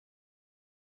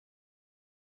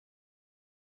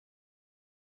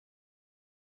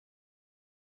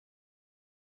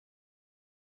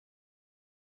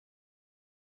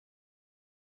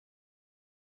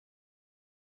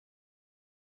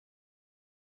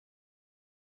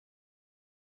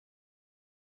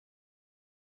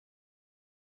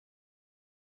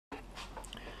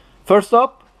First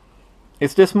up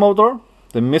is this motor,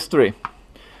 the Mystery.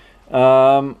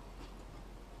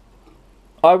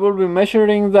 I will be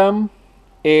measuring them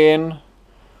in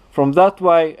from that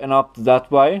way and up that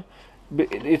way.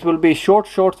 It will be short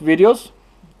videos,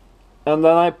 and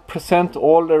then I present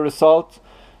all the results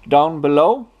down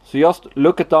below. So just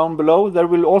look at down below. There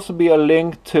will also be a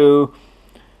link to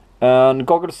a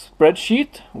Google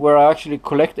spreadsheet where I actually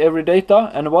collect every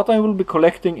data. And what I will be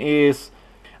collecting is,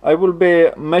 I will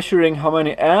be measuring how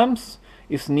many amps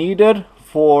is needed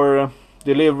for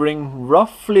delivering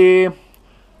roughly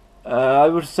I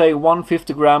would say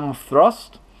 150 gram of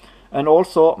thrust, and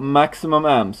also maximum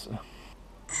amps.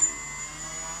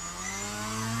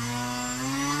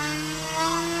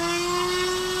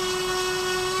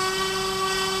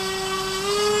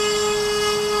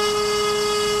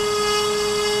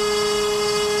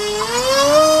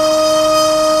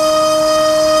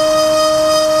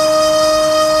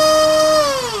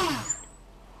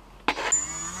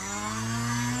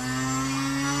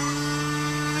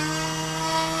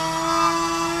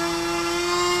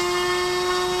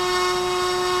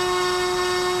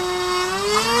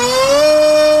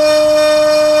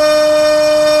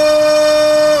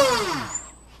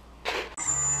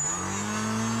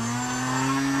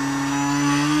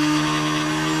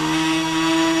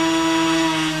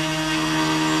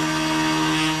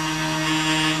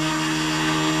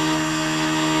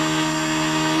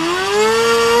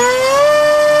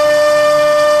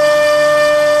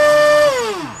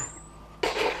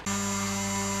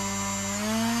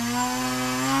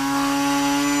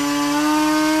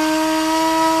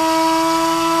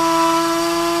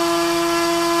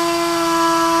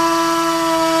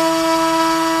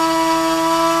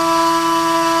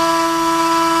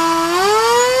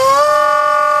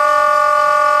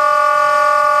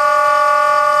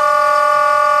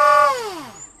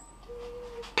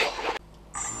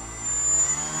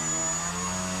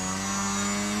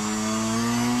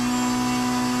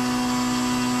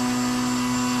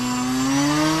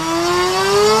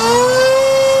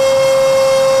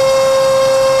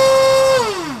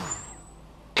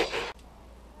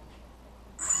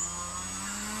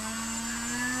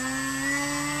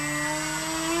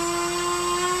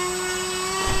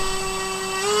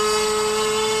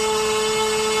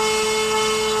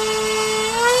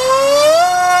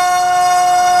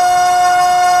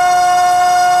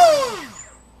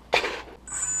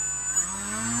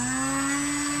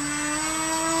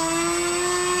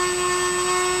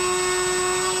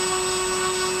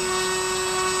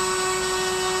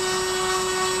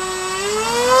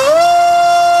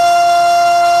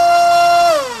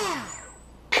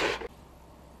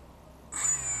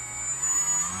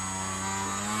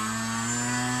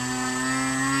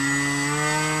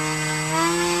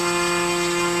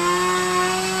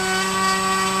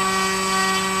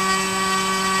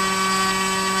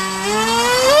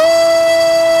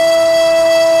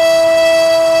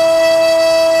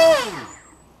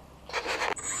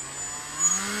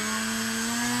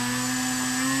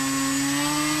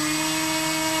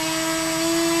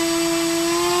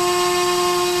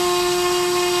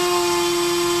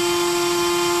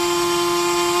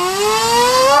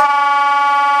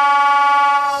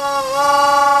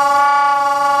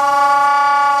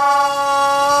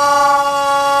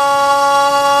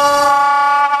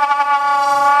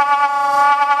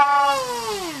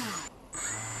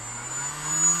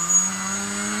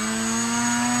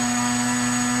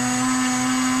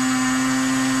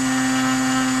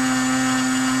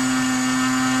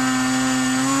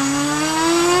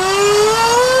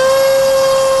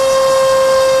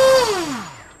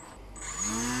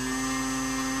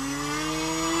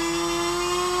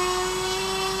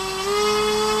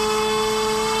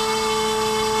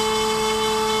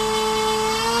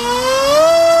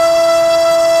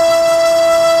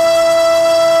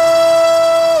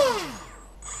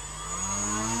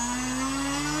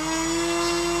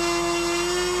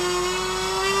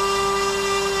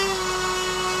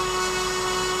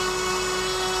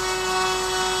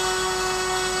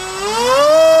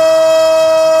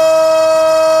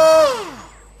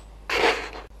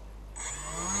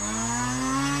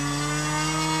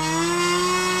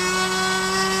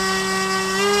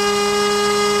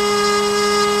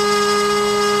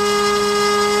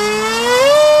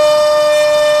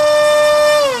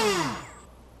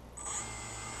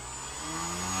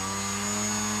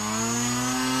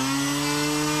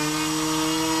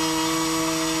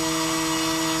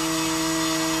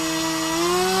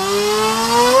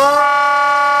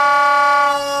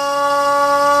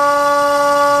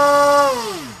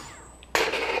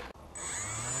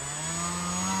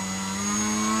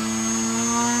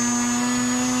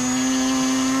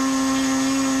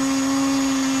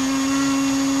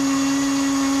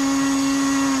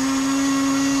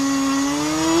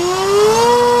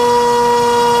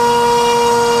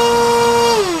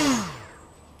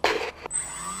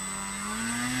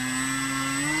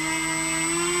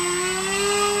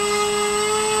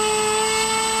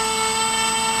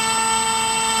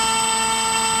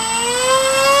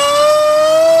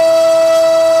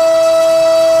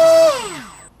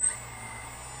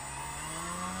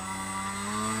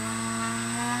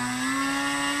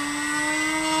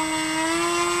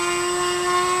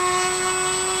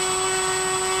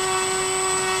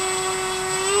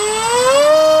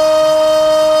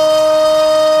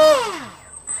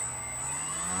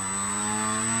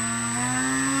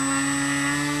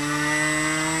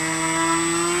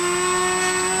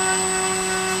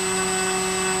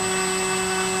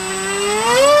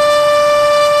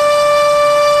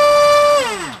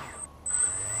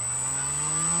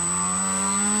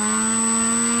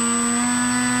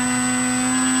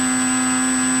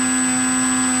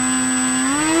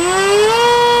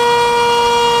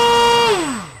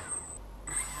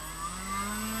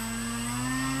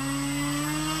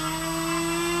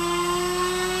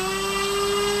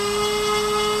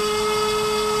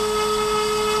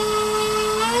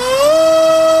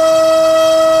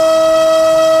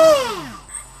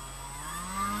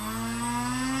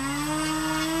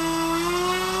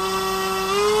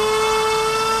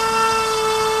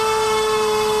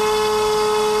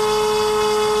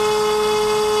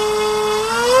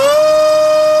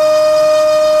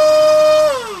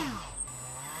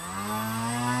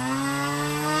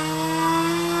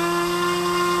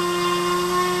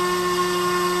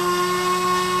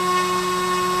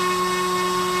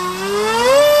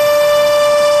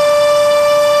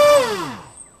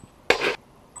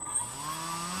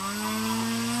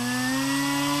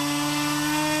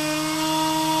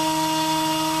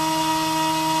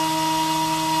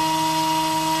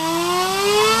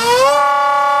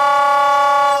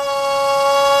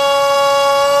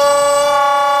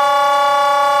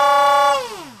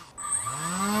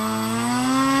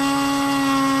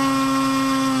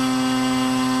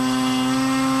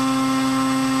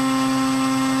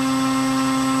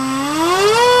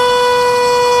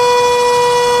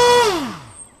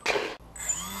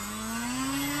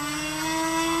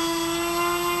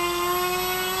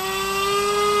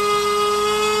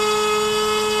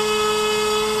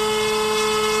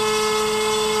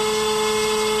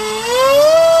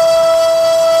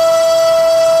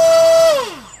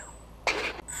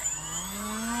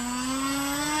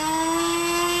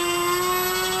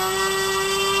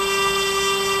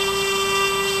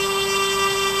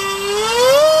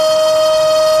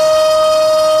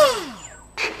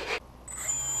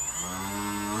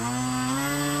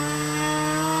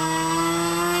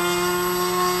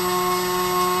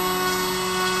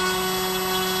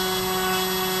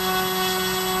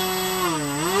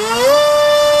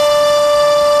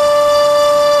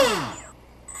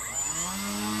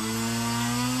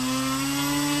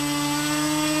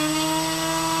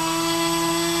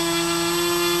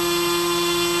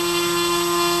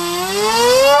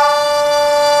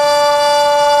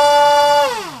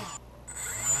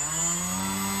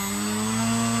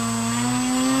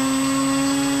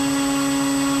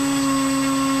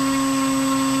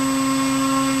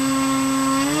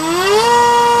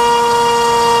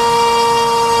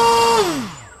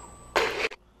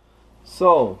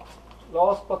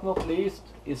 but not least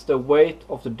is the weight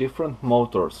of the different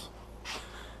motors.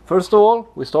 First of all,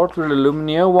 we start with the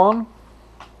Lumenier one,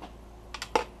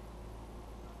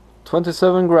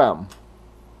 27 gram.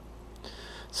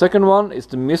 Second one is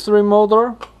the mystery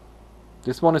motor.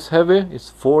 This one is heavy, it's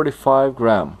 45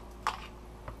 gram.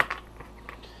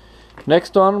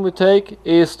 Next one we take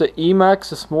is the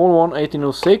Emax, a small one,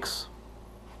 1806.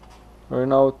 Right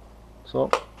now,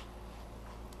 so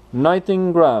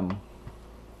 19 gram.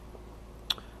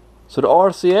 So the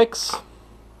RCX,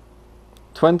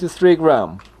 23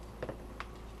 gram.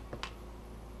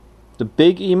 The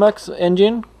big Emax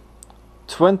engine,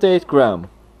 28 gram.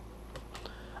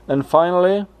 And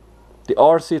finally, the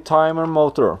rctimer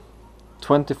motor,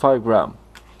 25 gram.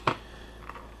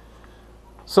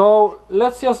 So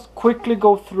let's just quickly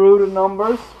go through the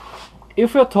numbers.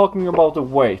 If we're talking about the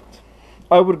weight,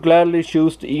 I would gladly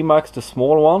choose the Emax, the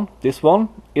small one, this one.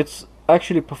 It's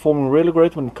actually performing really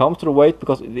great when it comes to the weight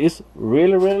because it is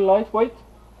really lightweight.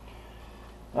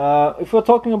 If we're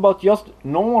talking about just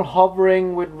normal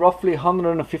hovering with roughly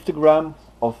 150 grams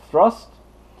of thrust,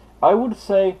 I would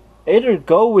say either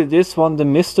go with this one, the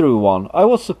mystery one. I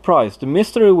was surprised. The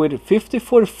mystery with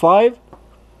 5045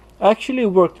 actually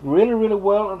worked really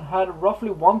well and had roughly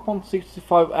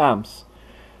 1.65 amps.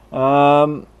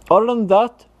 Other than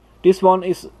that, this one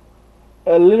is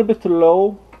a little bit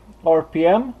low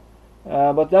RPM,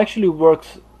 but it actually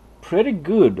works pretty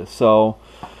good. So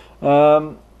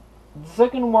the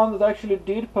second one that actually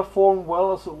did perform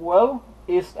well as well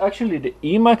is actually the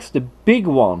Emax, the big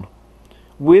one,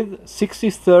 with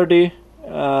 6030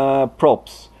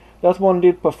 props. That one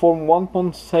did perform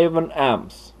 1.7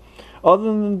 amps. Other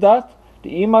than that,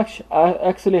 the Emax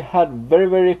actually had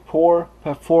very poor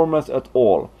performance at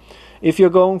all. If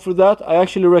you're going for that, I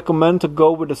actually recommend to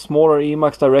go with the smaller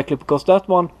Emax directly because that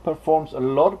one performs a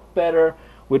lot better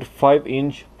with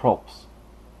 5-inch props.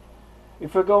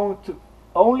 If you're going to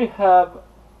only have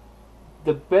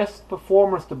the best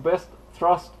performance, the best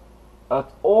thrust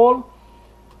at all,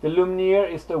 the Lumenier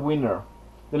is the winner.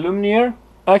 The Lumenier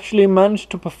actually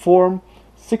managed to perform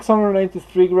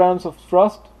 683 grams of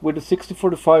thrust with the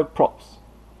 6045 props.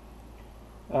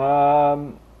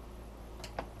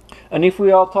 And if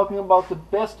we are talking about the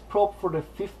best prop for the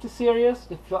 50 series,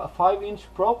 the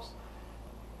 5-inch props,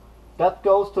 that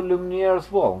goes to Lumenier as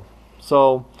well.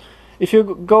 So if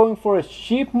you're going for a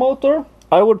cheap motor,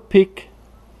 I would pick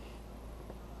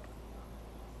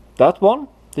that one,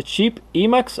 the cheap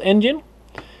Emax engine.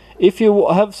 If you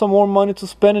have some more money to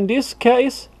spend in this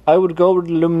case, I would go with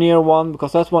the Lumenier one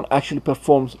because that one actually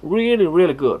performs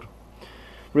really good.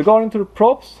 Regarding to the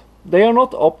props, they are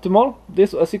not optimal.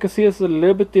 This, as you can see, is a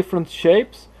little bit different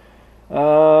shapes.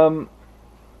 This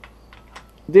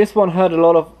one had a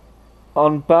lot of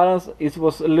unbalance. It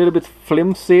was a little bit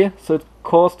flimsy, so it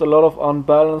caused a lot of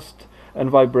unbalanced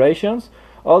and vibrations.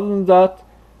 Other than that,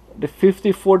 the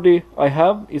 5040 I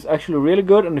have is actually really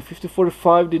good, and the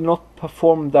 5045 did not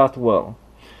perform that well.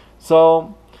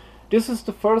 So this is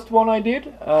the first one I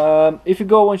did. If you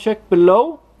go and check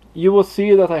below, you will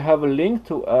see that I have a link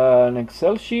to an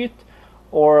Excel sheet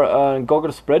or a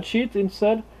Google spreadsheet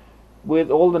instead, with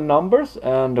all the numbers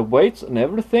and the weights and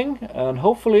everything, and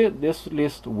hopefully this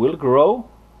list will grow.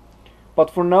 But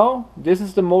for now, this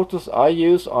is the motors I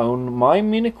use on my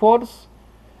mini quads,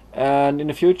 and in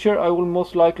the future I will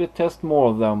most likely test more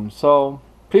of them. So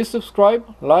please subscribe,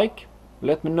 like,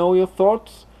 let me know your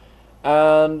thoughts,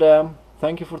 and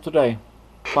thank you for today.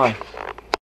 Bye.